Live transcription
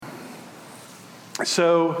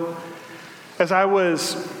So, as I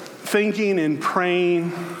was thinking and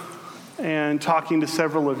praying and talking to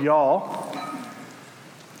several of y'all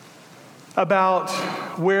about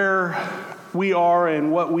where we are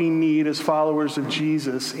and what we need as followers of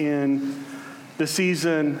Jesus in the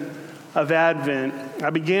season of Advent,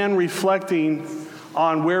 I began reflecting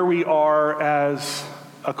on where we are as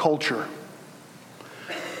a culture,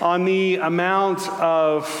 on the amount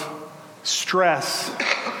of stress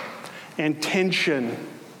and tension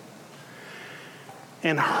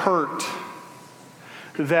and hurt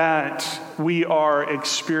that we are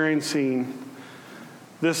experiencing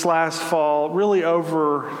this last fall, really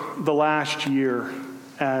over the last year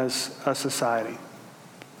as a society.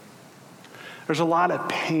 There's a lot of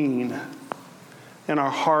pain in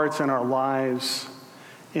our hearts and our lives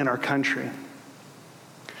in our country.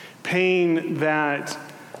 Pain that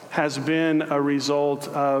has been a result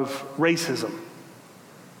of racism.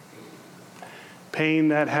 Pain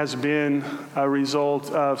that has been a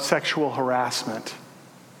result of sexual harassment.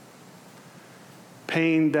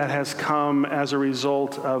 Pain that has come as a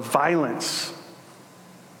result of violence,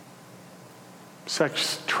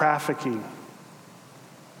 sex trafficking.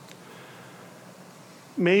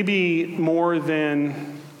 Maybe more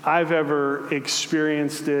than I've ever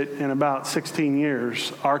experienced it in about 16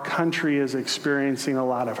 years, our country is experiencing a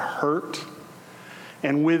lot of hurt.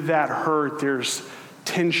 And with that hurt, there's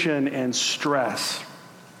tension and stress.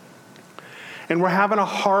 And we're having a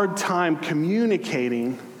hard time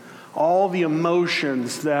communicating all the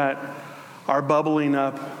emotions that are bubbling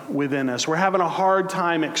up within us. We're having a hard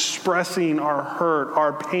time expressing our hurt,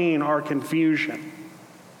 our pain, our confusion.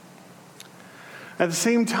 At the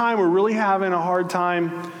same time, we're really having a hard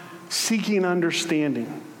time seeking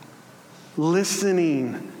understanding,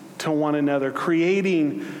 listening to one another,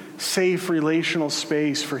 creating safe relational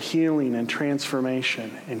space for healing and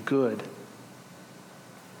transformation and good.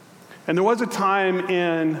 And there was a time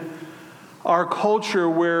in our culture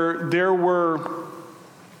where there were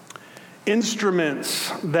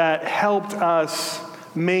instruments that helped us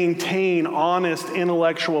maintain honest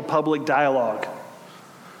intellectual public dialogue.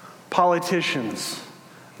 Politicians,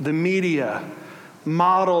 the media,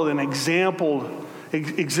 modeled and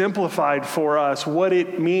exemplified for us what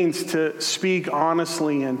it means to speak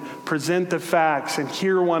honestly and present the facts and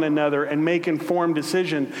hear one another and make informed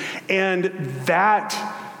decisions. And that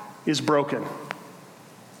is broken.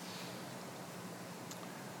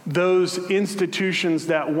 Those institutions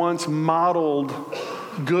that once modeled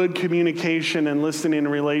good communication and listening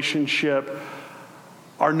and relationship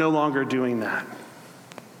are no longer doing that.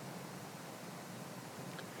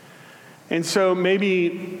 And so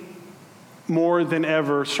maybe more than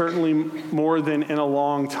ever, certainly more than in a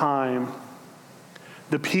long time,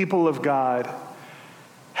 the people of God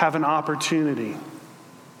have an opportunity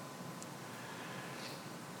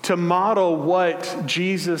to model what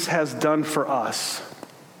Jesus has done for us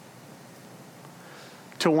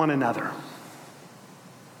to one another.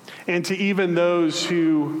 And to even those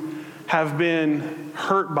who have been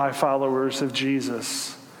hurt by followers of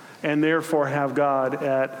Jesus and therefore have God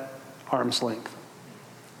at arm's length.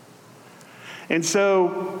 And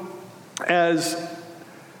so, as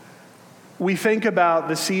we think about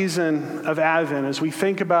the season of Advent, as we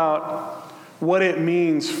think about what it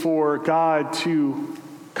means for God to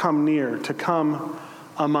come near, to come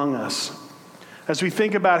among us, as we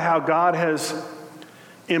think about how God has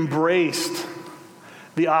embraced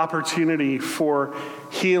the opportunity for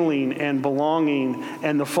healing and belonging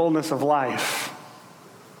and the fullness of life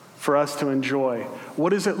for us to enjoy,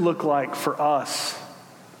 what does it look like for us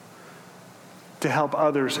to help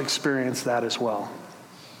others experience that as well?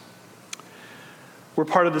 We're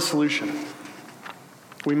part of the solution.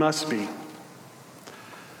 We must be.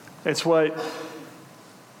 It's what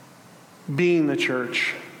being the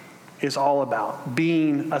church is all about.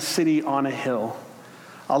 Being a city on a hill,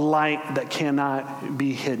 a light that cannot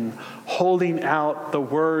be hidden, holding out the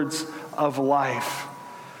words of life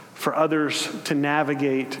for others to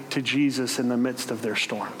navigate to Jesus in the midst of their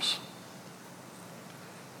storms.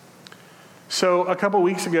 So a couple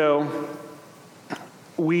weeks ago,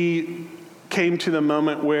 we came to the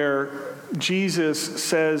moment where Jesus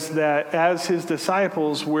says that as his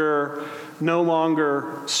disciples, we're no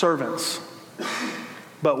longer servants,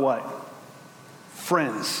 but what?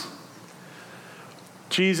 Friends.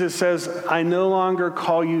 Jesus says, I no longer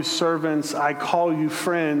call you servants, I call you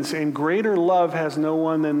friends, and greater love has no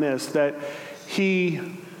one than this, that he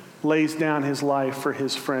lays down his life for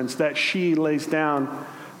his friends, that she lays down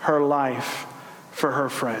her life for her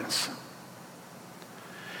friends.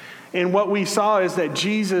 And what we saw is that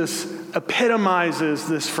Jesus epitomizes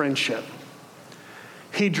this friendship.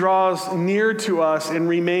 He draws near to us and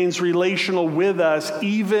remains relational with us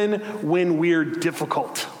even when we're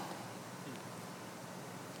difficult.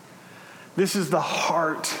 This is the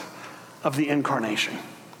heart of the incarnation.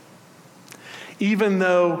 Even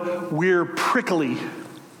though we're prickly,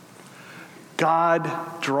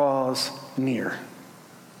 God draws near.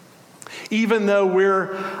 Even though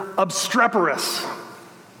we're obstreperous,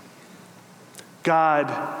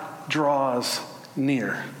 God draws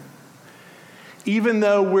near. Even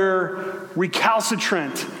though we're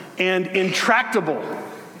recalcitrant and intractable,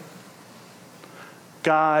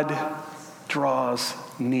 God draws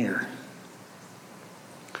near.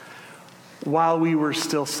 While we were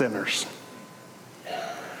still sinners,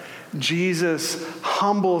 Jesus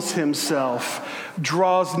humbles himself,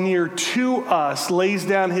 draws near to us, lays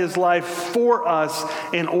down his life for us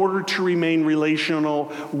in order to remain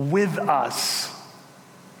relational with us,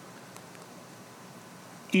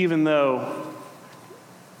 even though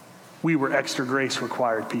we were extra grace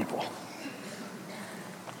required people.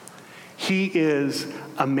 He is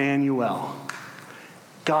Emmanuel,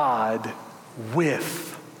 God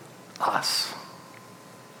with us.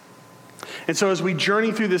 And so as we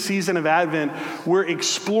journey through the season of Advent, we're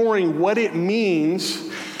exploring what it means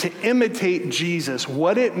to imitate Jesus,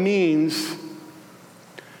 what it means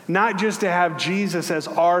not just to have Jesus as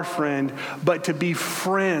our friend, but to be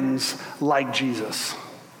friends like Jesus.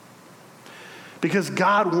 Because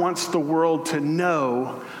God wants the world to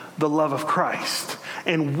know the love of Christ,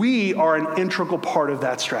 and we are an integral part of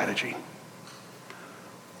that strategy.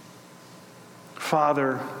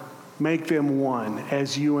 Father, make them one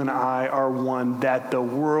as you and I are one, that the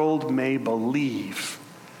world may believe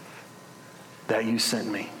that you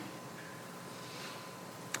sent me.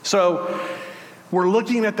 So, we're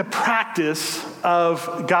looking at the practice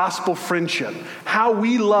of gospel friendship, how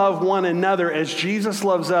we love one another as Jesus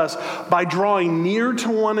loves us by drawing near to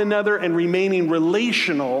one another and remaining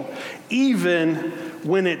relational even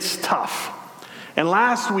when it's tough. And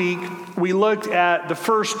last week, we looked at the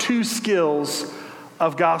first two skills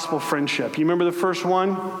of gospel friendship. You remember the first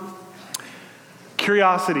one?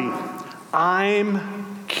 Curiosity.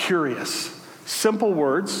 I'm curious. Simple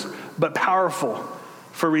words, but powerful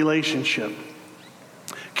for relationship.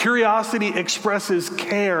 Curiosity expresses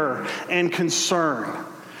care and concern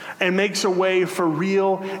and makes a way for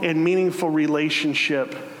real and meaningful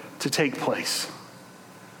relationship to take place.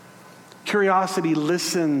 Curiosity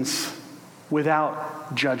listens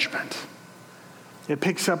without judgment. It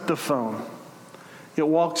picks up the phone. It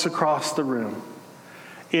walks across the room.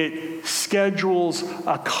 It schedules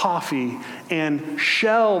a coffee and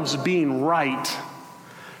shelves being right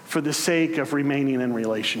for the sake of remaining in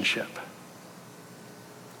relationship.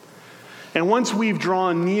 And once we've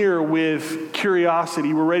drawn near with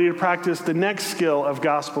curiosity, we're ready to practice the next skill of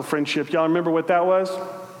gospel friendship. Y'all remember what that was?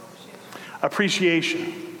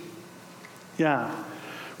 Appreciation. Yeah.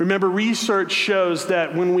 Remember, research shows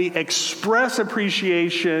that when we express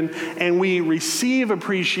appreciation and we receive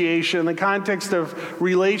appreciation in the context of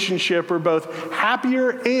relationship, we're both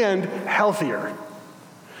happier and healthier.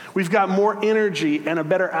 We've got more energy and a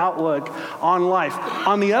better outlook on life.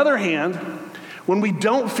 On the other hand, when we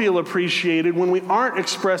don't feel appreciated, when we aren't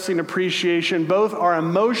expressing appreciation, both our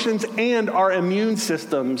emotions and our immune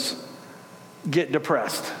systems get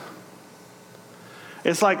depressed.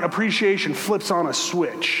 It's like appreciation flips on a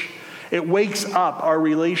switch. It wakes up our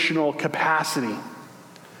relational capacity.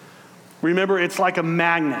 Remember, it's like a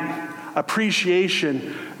magnet.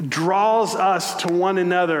 Appreciation draws us to one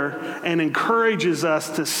another and encourages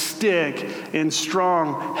us to stick in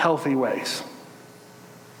strong, healthy ways.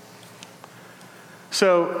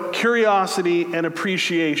 So, curiosity and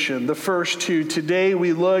appreciation, the first two. Today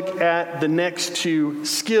we look at the next two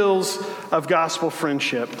skills of gospel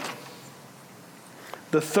friendship.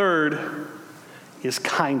 The third is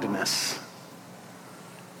kindness.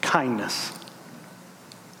 Kindness.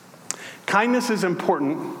 Kindness is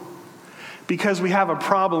important because we have a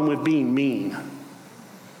problem with being mean.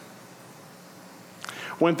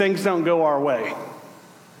 When things don't go our way,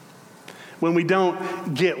 when we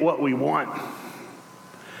don't get what we want,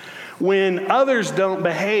 when others don't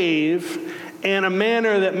behave in a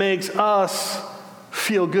manner that makes us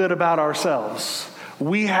feel good about ourselves,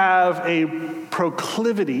 we have a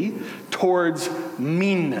proclivity towards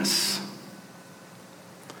meanness,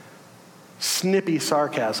 snippy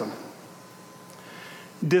sarcasm,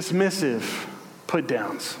 dismissive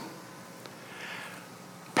put-downs,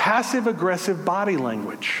 passive-aggressive body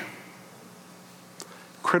language,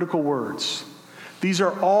 critical words. These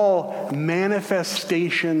are all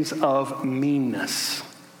manifestations of meanness.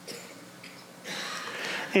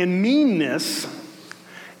 And meanness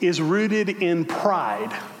is rooted in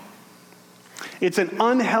pride. It's an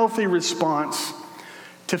unhealthy response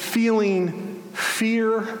to feeling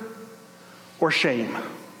fear or shame.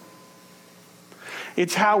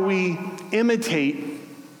 It's how we imitate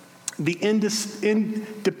the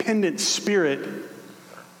independent spirit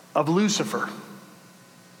of Lucifer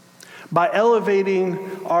by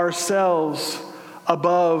elevating ourselves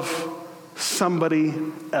above somebody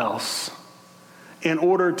else in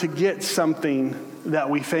order to get something that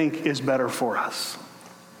we think is better for us.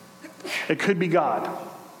 It could be God.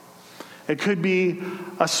 It could be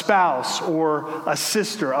a spouse or a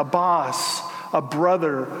sister, a boss, a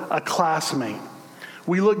brother, a classmate.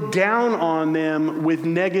 We look down on them with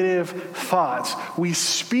negative thoughts. We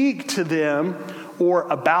speak to them or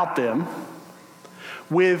about them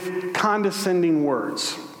with condescending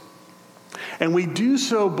words. And we do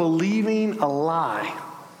so believing a lie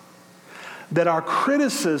that our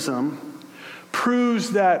criticism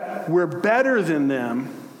proves that we're better than them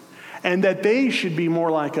and that they should be more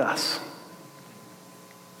like us.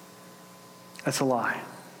 That's a lie.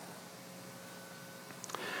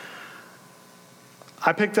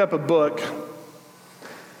 I picked up a book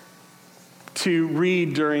to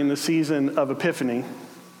read during the season of Epiphany,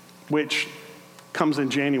 which comes in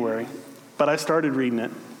January, but I started reading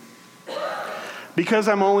it. Because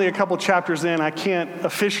I'm only a couple chapters in, I can't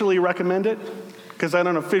officially recommend it, because I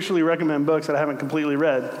don't officially recommend books that I haven't completely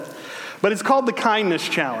read. But it's called The Kindness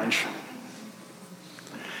Challenge.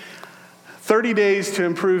 30 days to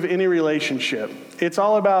improve any relationship. It's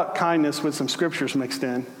all about kindness with some scriptures mixed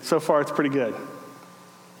in. So far, it's pretty good.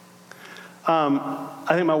 I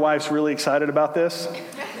think my wife's really excited about this.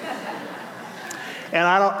 And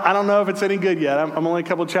I don't know if it's any good yet. I'm only a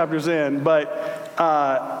couple chapters in. But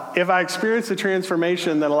if I experience the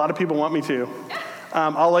transformation that a lot of people want me to,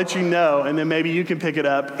 I'll let you know. And then maybe you can pick it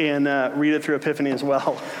up and read it through Epiphany as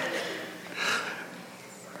well.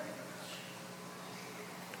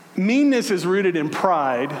 Meanness is rooted in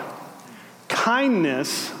pride.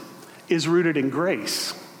 Kindness is rooted in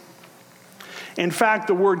grace. In fact,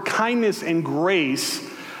 the word kindness and grace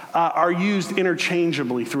are used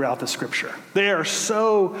interchangeably throughout the scripture. They are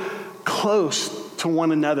so close to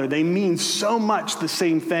one another. They mean so much the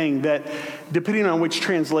same thing that depending on which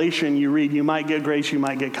translation you read, you might get grace, you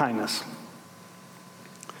might get kindness.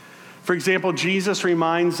 For example, Jesus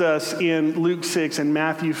reminds us in Luke 6 and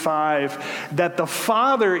Matthew 5 that the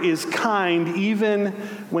Father is kind even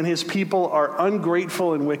when his people are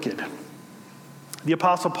ungrateful and wicked. The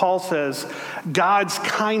Apostle Paul says, God's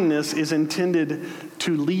kindness is intended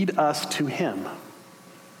to lead us to him.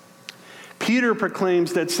 Peter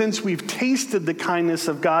proclaims that since we've tasted the kindness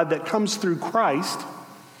of God that comes through Christ,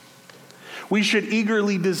 we should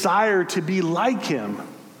eagerly desire to be like him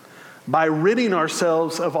by ridding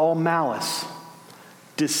ourselves of all malice,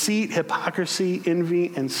 deceit, hypocrisy,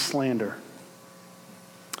 envy, and slander.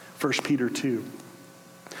 1 Peter 2.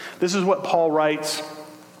 This is what Paul writes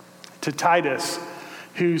to Titus,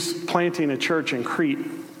 who's planting a church in Crete.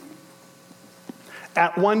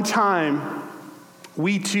 At one time,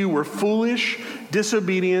 we too were foolish,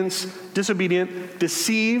 disobedient,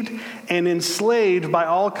 deceived, and enslaved by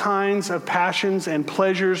all kinds of passions and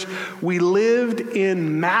pleasures. We lived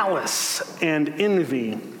in malice and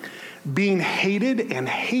envy, being hated and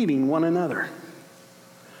hating one another.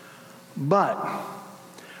 But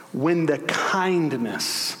when the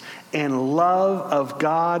kindness and love of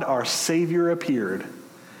God our Savior appeared,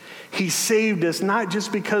 he saved us not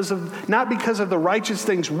because of the righteous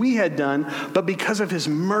things we had done, but because of his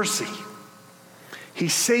mercy. He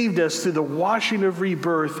saved us through the washing of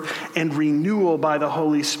rebirth and renewal by the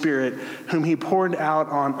Holy Spirit, whom he poured out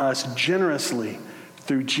on us generously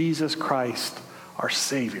through Jesus Christ, our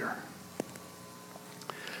Savior.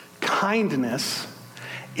 Kindness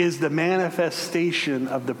is the manifestation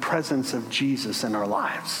of the presence of Jesus in our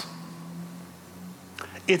lives.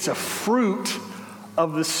 It's a fruit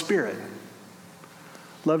of the Spirit.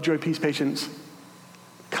 Love, joy, peace, patience,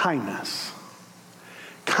 kindness.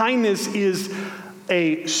 Kindness is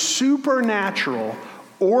a supernatural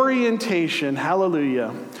orientation,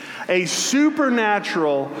 hallelujah, a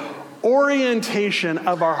supernatural orientation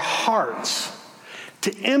of our hearts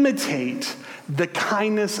to imitate the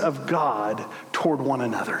kindness of God toward one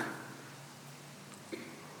another.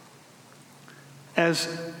 As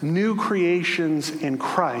new creations in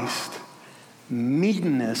Christ,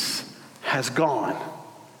 meanness has gone.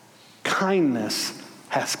 Kindness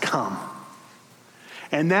has come.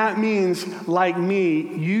 And that means, like me,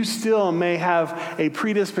 you still may have a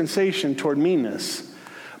predispensation toward meanness,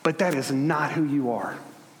 but that is not who you are.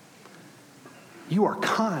 You are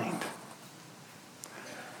kind.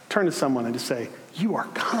 Turn to someone and just say, You are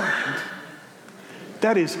kind.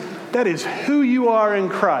 That is who you are in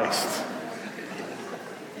Christ.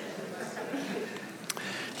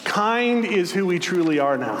 Kind is who we truly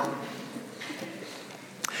are now.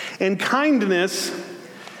 And kindness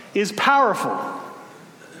is powerful.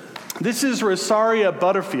 This is Rosaria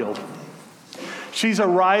Butterfield. She's a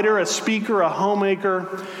writer, a speaker, a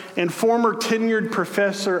homemaker, and former tenured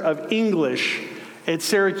professor of English at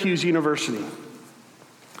Syracuse University.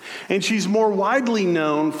 And she's more widely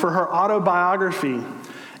known for her autobiography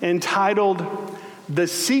entitled The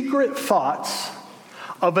Secret Thoughts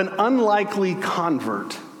of an Unlikely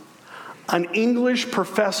Convert, an English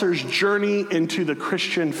professor's journey into the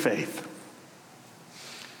Christian faith,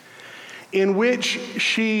 in which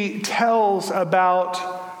she tells about,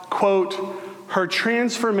 quote, her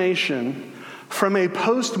transformation from a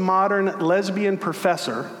postmodern lesbian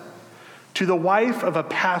professor to the wife of a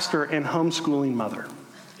pastor and homeschooling mother,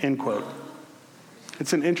 end quote.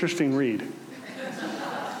 It's an interesting read.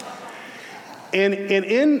 And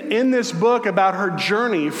in this book about her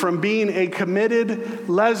journey from being a committed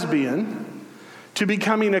lesbian to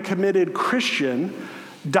becoming a committed Christian,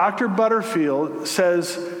 Dr. Butterfield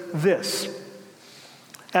says this: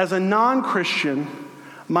 as a non-Christian,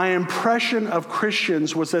 my impression of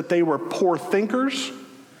Christians was that they were poor thinkers,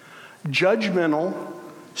 judgmental,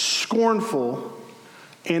 scornful,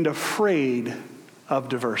 and afraid of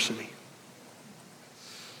diversity.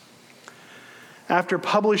 After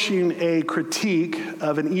publishing a critique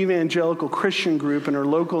of an evangelical Christian group in her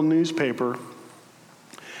local newspaper,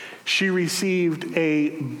 she received a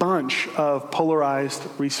bunch of polarized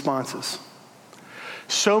responses.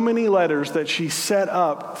 So many letters that she set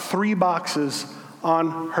up 3 boxes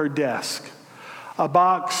on her desk. A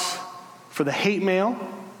box for the hate mail,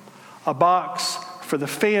 a box for the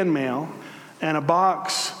fan mail, and a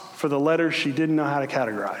box for the letters she didn't know how to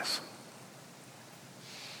categorize.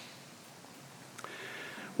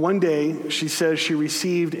 One day, she says she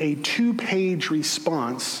received a 2-page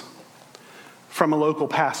response from a local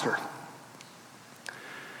pastor.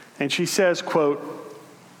 And she says, quote,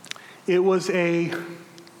 it was a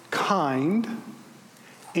kind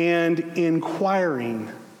and inquiring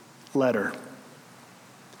letter.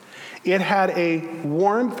 It had a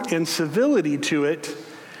warmth and civility to it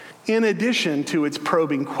in addition to its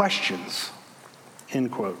probing questions,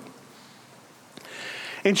 end quote.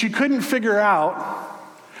 And she couldn't figure out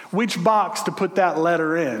which box to put that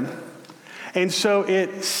letter in. And so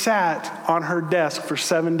it sat on her desk for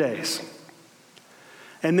 7 days.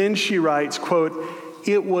 And then she writes, quote,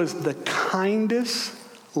 it was the kindest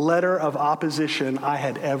letter of opposition I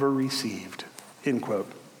had ever received, end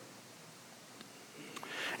quote.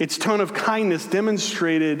 Its tone of kindness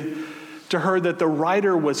demonstrated to her that the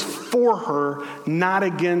writer was for her, not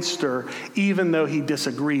against her, even though he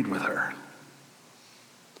disagreed with her.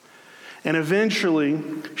 And eventually,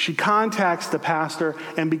 she contacts the pastor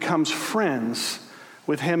and becomes friends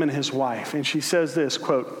with him and his wife. And she says this,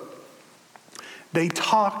 quote, they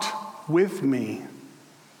talked with me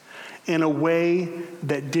in a way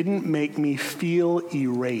that didn't make me feel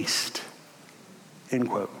erased, end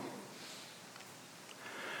quote.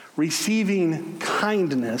 Receiving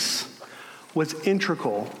kindness was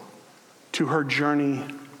integral to her journey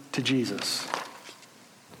to Jesus.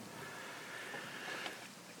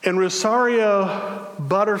 And Rosario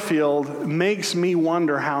Butterfield makes me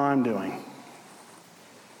wonder how I'm doing.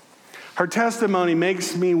 Her testimony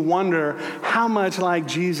makes me wonder how much like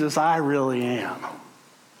Jesus I really am.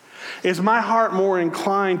 Is my heart more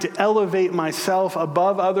inclined to elevate myself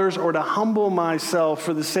above others or to humble myself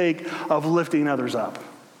for the sake of lifting others up?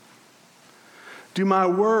 Do my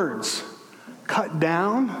words cut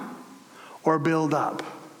down or build up?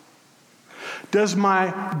 Does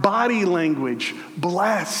my body language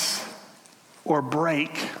bless or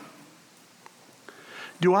break?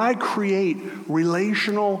 Do I create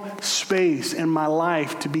relational space in my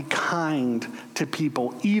life to be kind to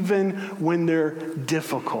people, even when they're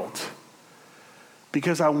difficult?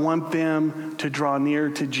 Because I want them to draw near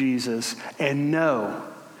to Jesus and know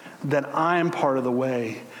that I'm part of the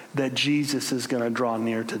way that Jesus is going to draw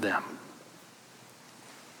near to them.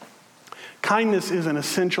 Kindness is an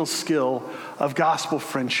essential skill of gospel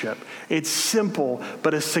friendship. It's simple,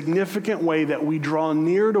 but a significant way that we draw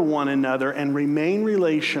near to one another and remain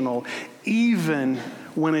relational even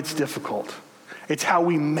when it's difficult. It's how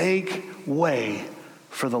we make way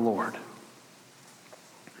for the Lord.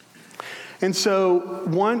 And so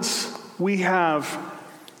once we have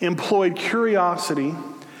employed curiosity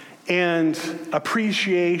and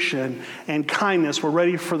appreciation and kindness, we're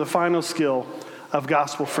ready for the final skill of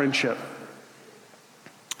gospel friendship.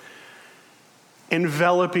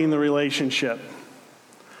 Enveloping the relationship.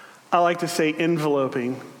 I like to say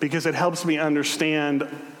enveloping because it helps me understand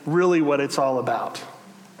really what it's all about.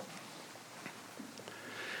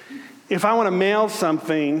 If I want to mail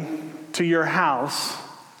something to your house,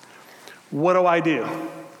 what do?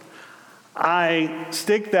 I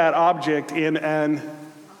stick that object in an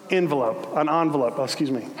envelope.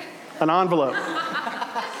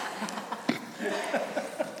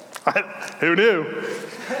 Who knew?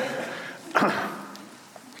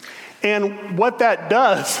 And what that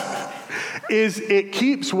does is it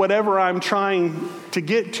keeps whatever I'm trying to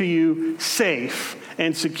get to you safe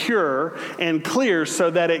and secure and clear so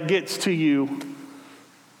that it gets to you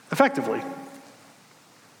effectively.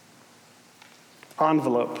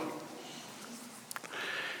 Envelope.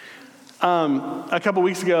 A couple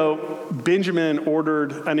weeks ago, Benjamin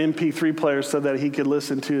ordered an MP3 player so that he could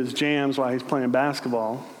listen to his jams while he's playing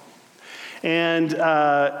basketball. And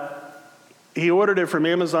he ordered it from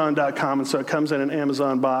Amazon.com, and so it comes in an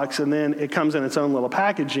Amazon box, and then it comes in its own little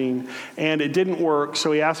packaging, and it didn't work,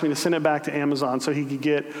 so he asked me to send it back to Amazon so he could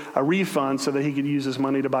get a refund so that he could use his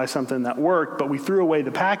money to buy something that worked, but we threw away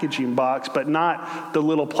the packaging box, but not the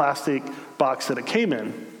little plastic box that it came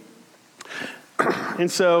in.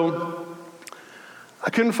 And so I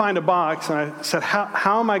couldn't find a box, and I said,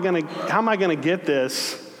 how am I going to get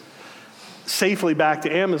this safely back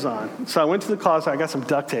to Amazon? So I went to the closet, I got some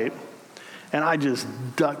duct tape, and I just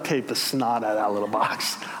duct taped the snot out of that little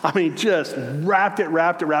box. I mean, just wrapped it,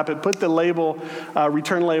 put the label,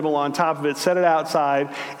 return label on top of it, set it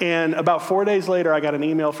outside, and about 4 days later, I got an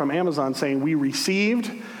email from Amazon saying, we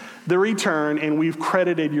received the return, and we've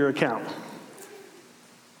credited your account.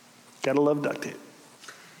 Gotta love duct tape.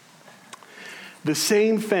 The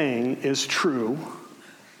same thing is true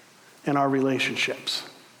in our relationships.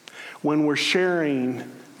 When we're sharing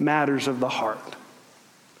matters of the heart,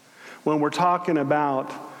 when we're talking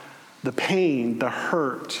about the pain, the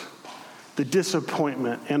hurt, the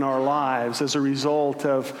disappointment in our lives as a result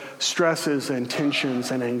of stresses and tensions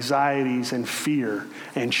and anxieties and fear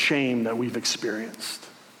and shame that we've experienced.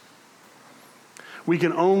 We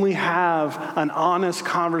can only have an honest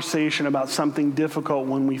conversation about something difficult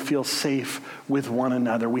when we feel safe with one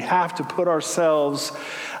another. We have to put ourselves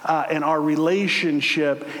and our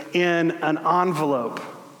relationship in an envelope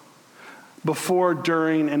before,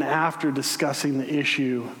 during, and after discussing the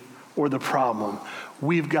issue or the problem.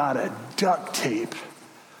 We've got to duct tape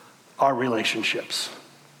our relationships.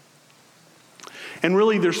 And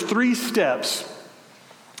really, there's 3 steps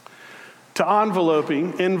to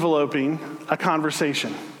enveloping a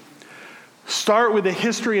conversation. Start with the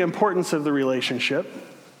history and importance of the relationship.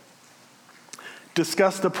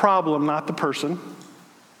 Discuss the problem, not the person.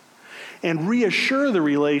 And reassure the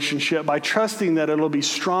relationship by trusting that it'll be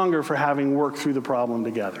stronger for having worked through the problem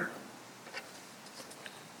together.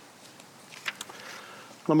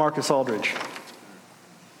 LaMarcus Aldridge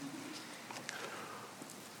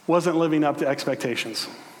wasn't living up to expectations.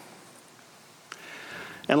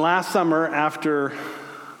 And last summer, after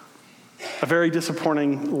a very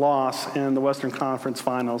disappointing loss in the Western Conference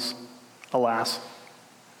Finals, alas,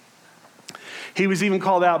 he was even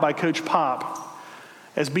called out by Coach Pop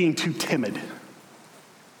as being too timid.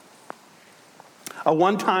 A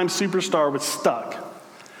one-time superstar was stuck.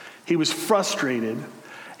 He was frustrated,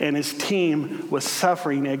 and his team was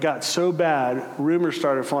suffering. It got so bad, rumors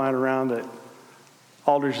started flying around that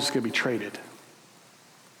Aldridge is going to be traded.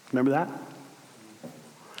 Remember that?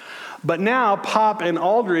 But now Pop and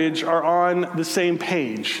Aldridge are on the same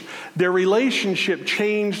page. Their relationship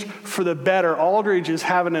changed for the better. Aldridge is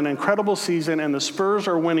having an incredible season, and the Spurs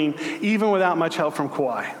are winning even without much help from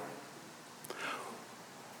Kawhi.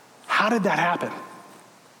 How did that happen?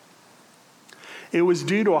 It was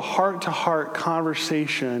due to a heart-to-heart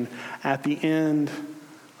conversation at the end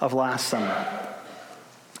of last summer.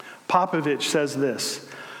 Popovich says this: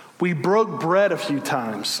 "We broke bread a few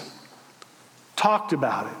times, talked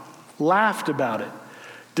about it, laughed about it,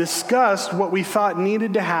 discussed what we thought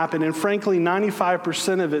needed to happen, and frankly,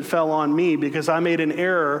 95% of it fell on me because I made an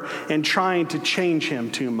error in trying to change him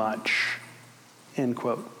too much." End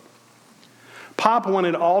quote. Pop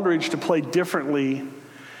wanted Aldridge to play differently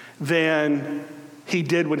than he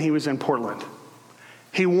did when he was in Portland.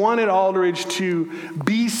 He wanted Aldridge to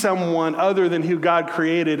be someone other than who God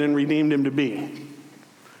created and redeemed him to be.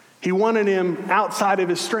 He wanted him outside of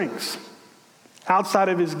his strengths, outside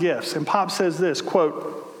of his gifts. And Pop says this,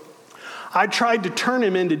 quote, "I tried to turn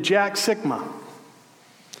him into Jack Sikma.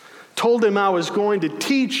 Told him I was going to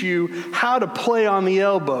teach you how to play on the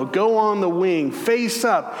elbow, go on the wing, face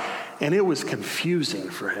up, and it was confusing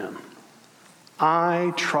for him.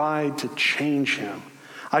 I tried to change him.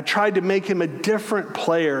 I tried to make him a different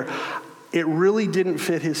player. It really didn't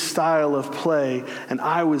fit his style of play, and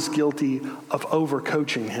I was guilty of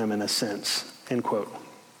overcoaching him in a sense, end quote.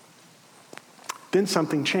 Then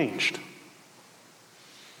something changed.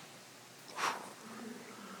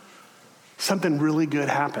 Something really good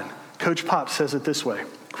happened. Coach Pop says it this way,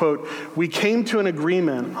 quote, "We came to an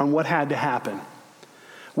agreement on what had to happen.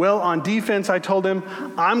 Well, on defense, I told him,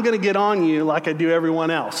 I'm going to get on you like I do everyone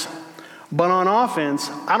else. But on offense,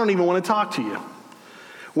 I don't even want to talk to you.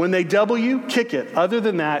 When they double you, kick it. Other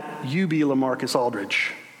than that, you be LaMarcus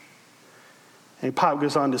Aldridge." And Pop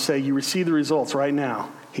goes on to say, you receive the results right now.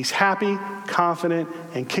 He's happy, confident,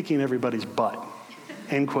 and kicking everybody's butt,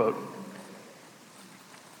 end quote.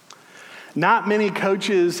 Not many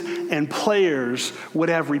coaches and players would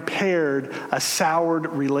have repaired a soured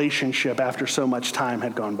relationship after so much time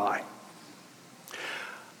had gone by.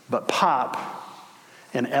 But Pop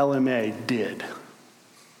and LMA did.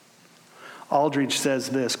 Aldridge says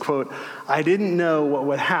this, quote, "I didn't know what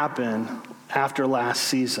would happen after last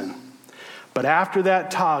season. But after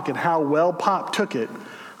that talk and how well Pop took it,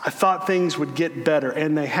 I thought things would get better,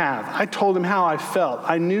 and they have. I told him how I felt.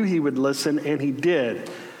 I knew he would listen, and he did.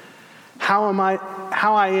 How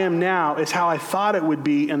I am now is how I thought it would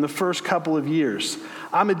be in the first couple of years.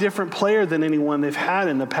 I'm a different player than anyone they've had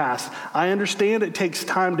in the past. I understand it takes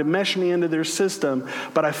time to mesh me into their system,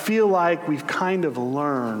 but I feel like we've kind of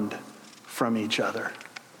learned from each other,"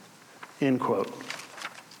 end quote.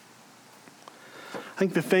 I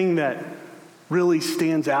think the thing that really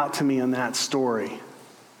stands out to me in that story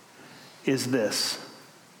is this.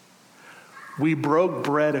 We broke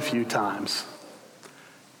bread a few times,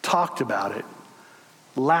 talked about it,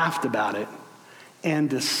 laughed about it, and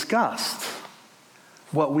discussed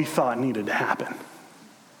what we thought needed to happen.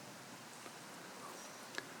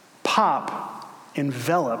 Pop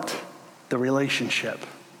enveloped the relationship.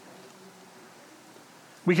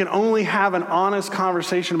 We can only have an honest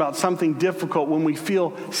conversation about something difficult when we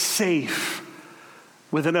feel safe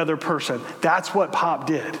with another person. That's what Pop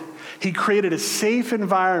did. He created a safe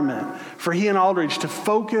environment for he and Aldridge to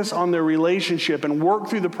focus on their relationship and work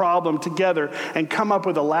through the problem together and come up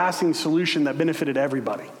with a lasting solution that benefited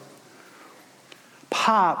everybody.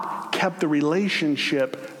 Pop kept the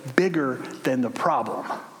relationship bigger than the problem.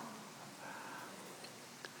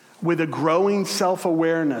 With a growing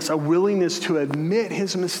self-awareness, a willingness to admit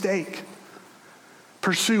his mistake,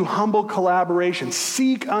 pursue humble collaboration,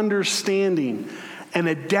 seek understanding, and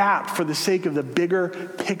adapt for the sake of the bigger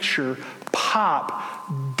picture,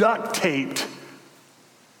 Pop duct taped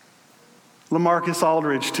LaMarcus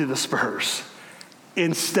Aldridge to the Spurs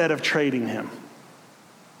instead of trading him.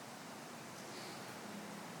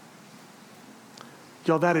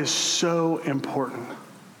 Y'all, that is so important.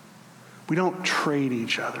 We don't trade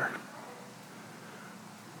each other.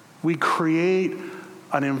 We create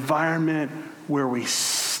an environment where we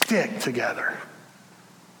stick together,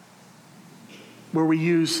 where we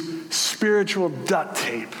use spiritual duct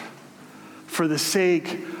tape for the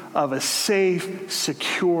sake of a safe,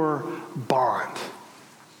 secure bond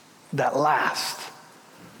that lasts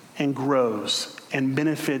and grows and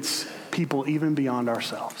benefits people even beyond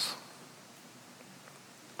ourselves.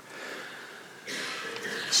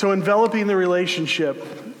 So enveloping the relationship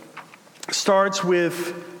starts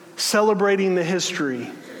with celebrating the history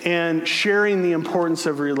and sharing the importance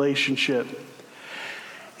of relationship.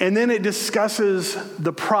 And then it discusses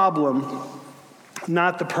the problem,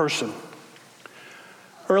 not the person.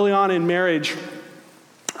 Early on in marriage,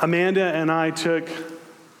 Amanda and I took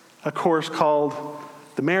a course called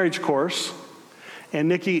the Marriage Course, and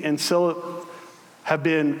Nikki and Scylla have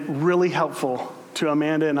been really helpful to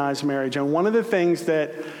Amanda and I's marriage. And one of the things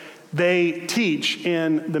that they teach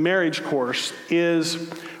in the Marriage Course is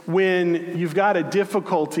when you've got a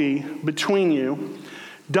difficulty between you,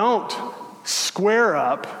 don't square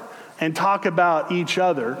up and talk about each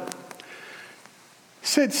other.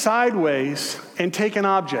 Sit sideways and take an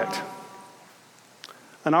object,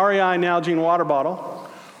 an REI Nalgene water bottle,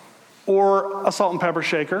 or a salt and pepper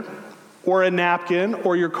shaker, or a napkin,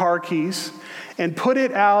 or your car keys, and put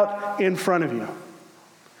it out in front of you.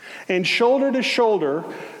 And shoulder to shoulder,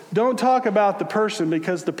 don't talk about the person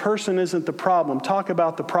because the person isn't the problem. Talk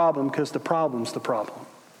about the problem because the problem's the problem.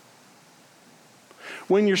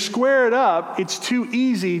 When you're squared up, it's too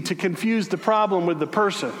easy to confuse the problem with the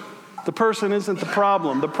person. The person isn't the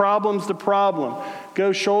problem. The problem's the problem.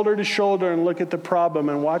 Go shoulder to shoulder and look at the problem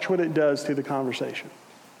and watch what it does to the conversation.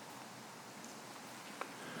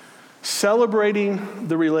 Celebrating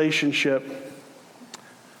the relationship,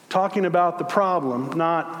 talking about the problem,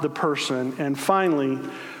 not the person, and finally,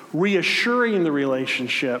 reassuring the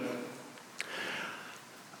relationship.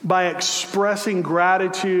 by expressing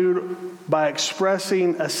gratitude, by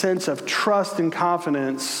expressing a sense of trust and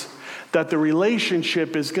confidence that the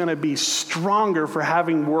relationship is going to be stronger for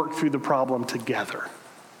having worked through the problem together.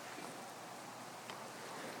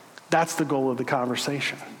 That's the goal of the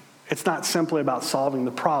conversation. It's not simply about solving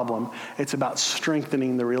the problem. It's about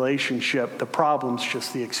strengthening the relationship. The problem's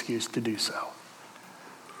just the excuse to do so.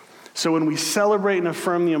 So when we celebrate and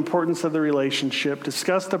affirm the importance of the relationship,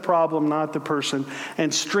 discuss the problem, not the person,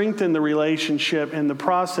 and strengthen the relationship in the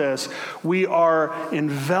process, we are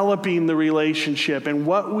enveloping the relationship. And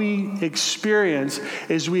what we experience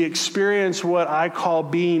is we experience what I call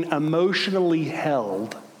being emotionally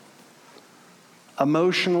held.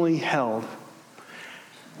 Emotionally held.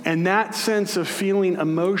 And that sense of feeling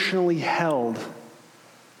emotionally held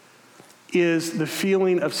is the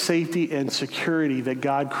feeling of safety and security that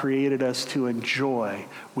God created us to enjoy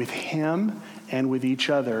with Him and with each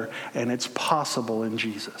other, and it's possible in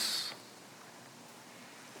Jesus.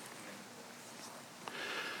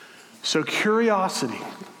 So curiosity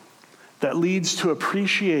that leads to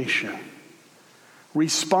appreciation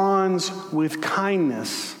responds with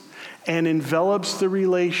kindness and envelops the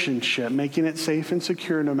relationship, making it safe and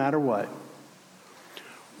secure no matter what,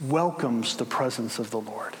 welcomes the presence of the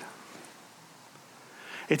Lord.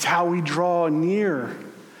 It's how we draw near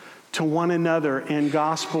to one another in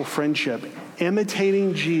gospel friendship,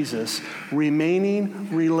 imitating Jesus,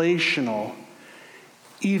 remaining relational,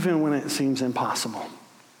 even when it seems impossible.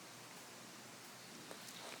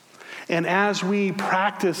 And as we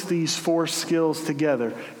practice these 4 skills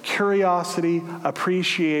together, curiosity,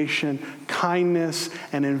 appreciation, kindness,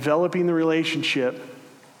 and enveloping the relationship,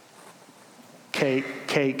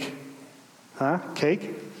 cake?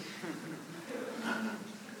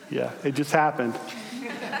 Yeah, it just happened.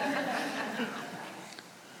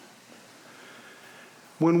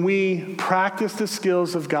 When we practice the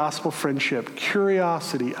skills of gospel friendship,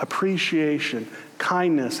 curiosity, appreciation,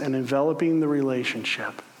 kindness, and enveloping the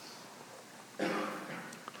relationship,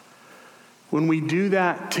 when we do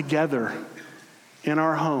that together in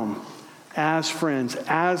our home, as friends,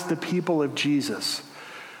 as the people of Jesus,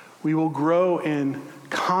 we will grow in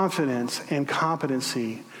confidence and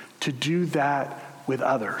competency to do that with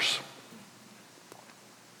others.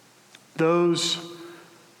 Those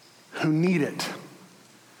who need it,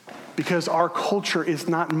 because our culture is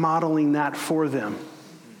not modeling that for them.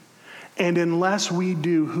 And unless we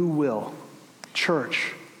do, who will?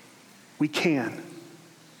 Church, we can.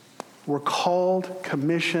 We're called,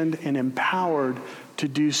 commissioned, and empowered to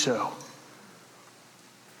do so.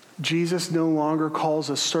 Jesus no longer calls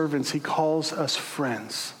us servants, He calls us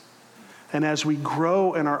friends. And as we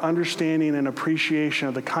grow in our understanding and appreciation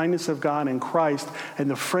of the kindness of God in Christ and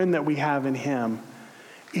the friend that we have in Him,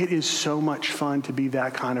 it is so much fun to be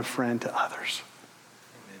that kind of friend to others.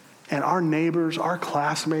 And our neighbors, our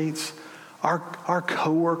classmates, our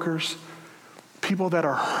coworkers, people that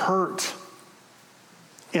are hurt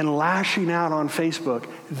and lashing out on Facebook,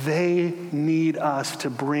 they need us to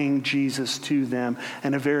bring Jesus to them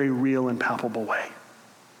in a very real and palpable way.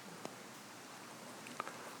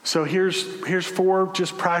 So here's 4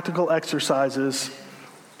 just practical exercises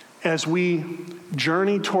as we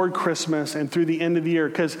journey toward Christmas and through the end of the year.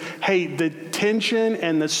 Because, hey, the tension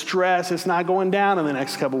and the stress is not going down in the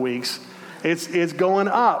next couple weeks. It's going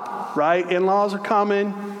up, right? In-laws are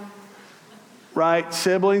coming, right?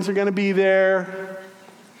 Siblings are going to be there,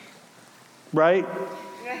 right?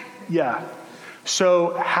 Yeah.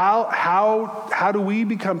 So how do we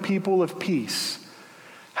become people of peace?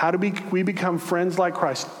 How do we become friends like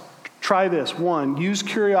Christ? Try this. 1, use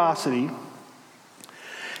curiosity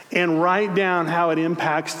and write down how it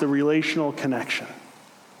impacts the relational connection.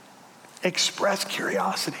 Express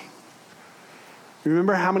curiosity.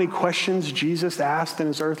 Remember how many questions Jesus asked in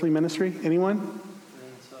His earthly ministry? Anyone?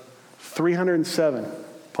 307.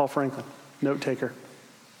 Paul Franklin, note taker.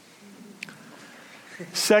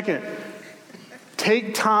 2,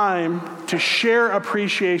 take time to share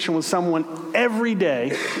appreciation with someone every day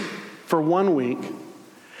for 1 week,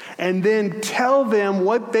 and then tell them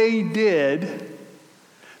what they did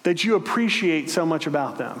that you appreciate so much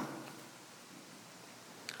about them.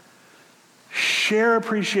 Share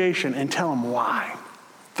appreciation and tell them why.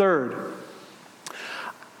 3,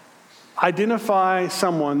 identify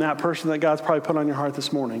someone, that person that God's probably put on your heart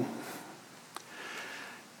this morning,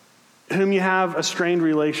 whom you have a strained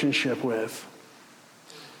relationship with,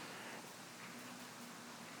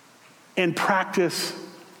 and practice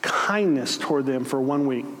kindness toward them for 1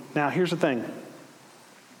 week. Now, here's the thing.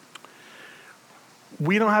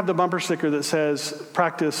 We don't have the bumper sticker that says,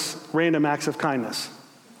 practice random acts of kindness.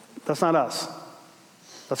 That's not us.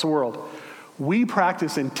 That's the world. we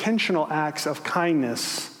practice intentional acts of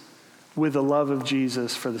kindness with the love of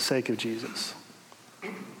Jesus for the sake of Jesus.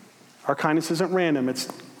 Our kindness isn't random. It's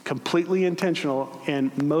completely intentional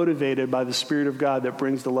and motivated by the Spirit of God that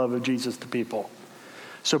brings the love of Jesus to people.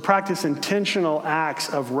 So practice intentional acts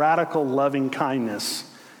of radical loving kindness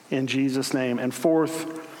in Jesus' name. And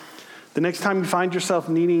fourth, the next time you find yourself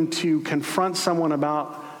needing to confront someone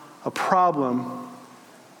about a problem,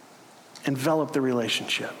 envelop the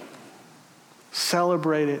relationship.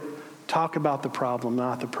 Celebrate it, talk about the problem,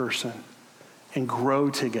 not the person, and grow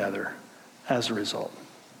together as a result.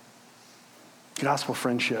 Gospel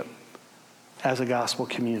friendship as a gospel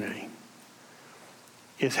community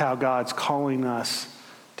is how God's calling us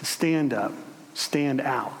to stand up, stand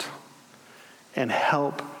out, and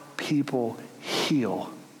help people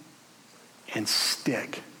heal and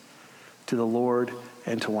stick to the Lord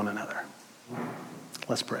and to one another.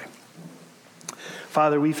 Let's pray.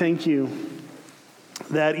 Father, we thank you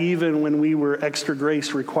that even when we were extra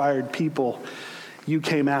grace required people, you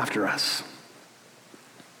came after us.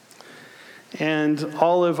 And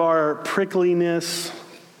all of our prickliness,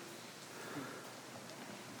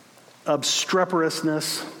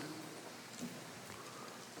 obstreperousness,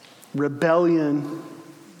 rebellion,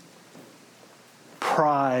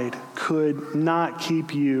 pride could not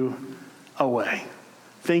keep you away.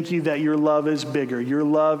 Thank you that your love is bigger, your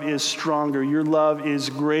love is stronger, your love is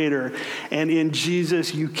greater. And in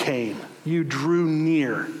Jesus you came, you drew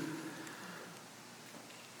near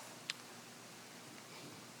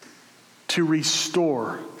to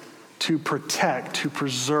restore, to protect, to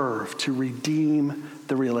preserve, to redeem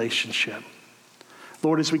the relationship.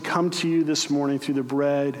 Lord, as we come to you this morning through the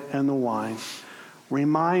bread and the wine,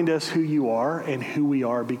 remind us who you are and who we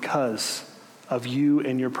are because of you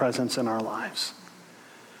and your presence in our lives.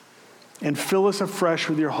 And fill us afresh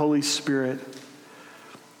with your Holy Spirit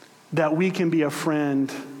that we can be a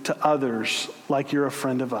friend to others like you're a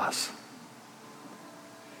friend of us.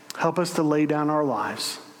 Help us to lay down our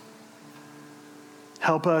lives.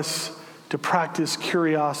 Help us to practice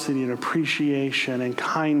curiosity and appreciation and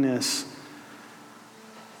kindness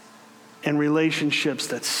and relationships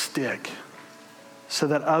that stick so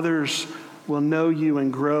that others will know you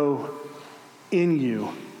and grow in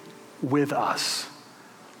you with us.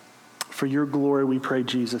 For your glory, we pray,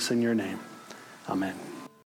 Jesus, in your name. Amen.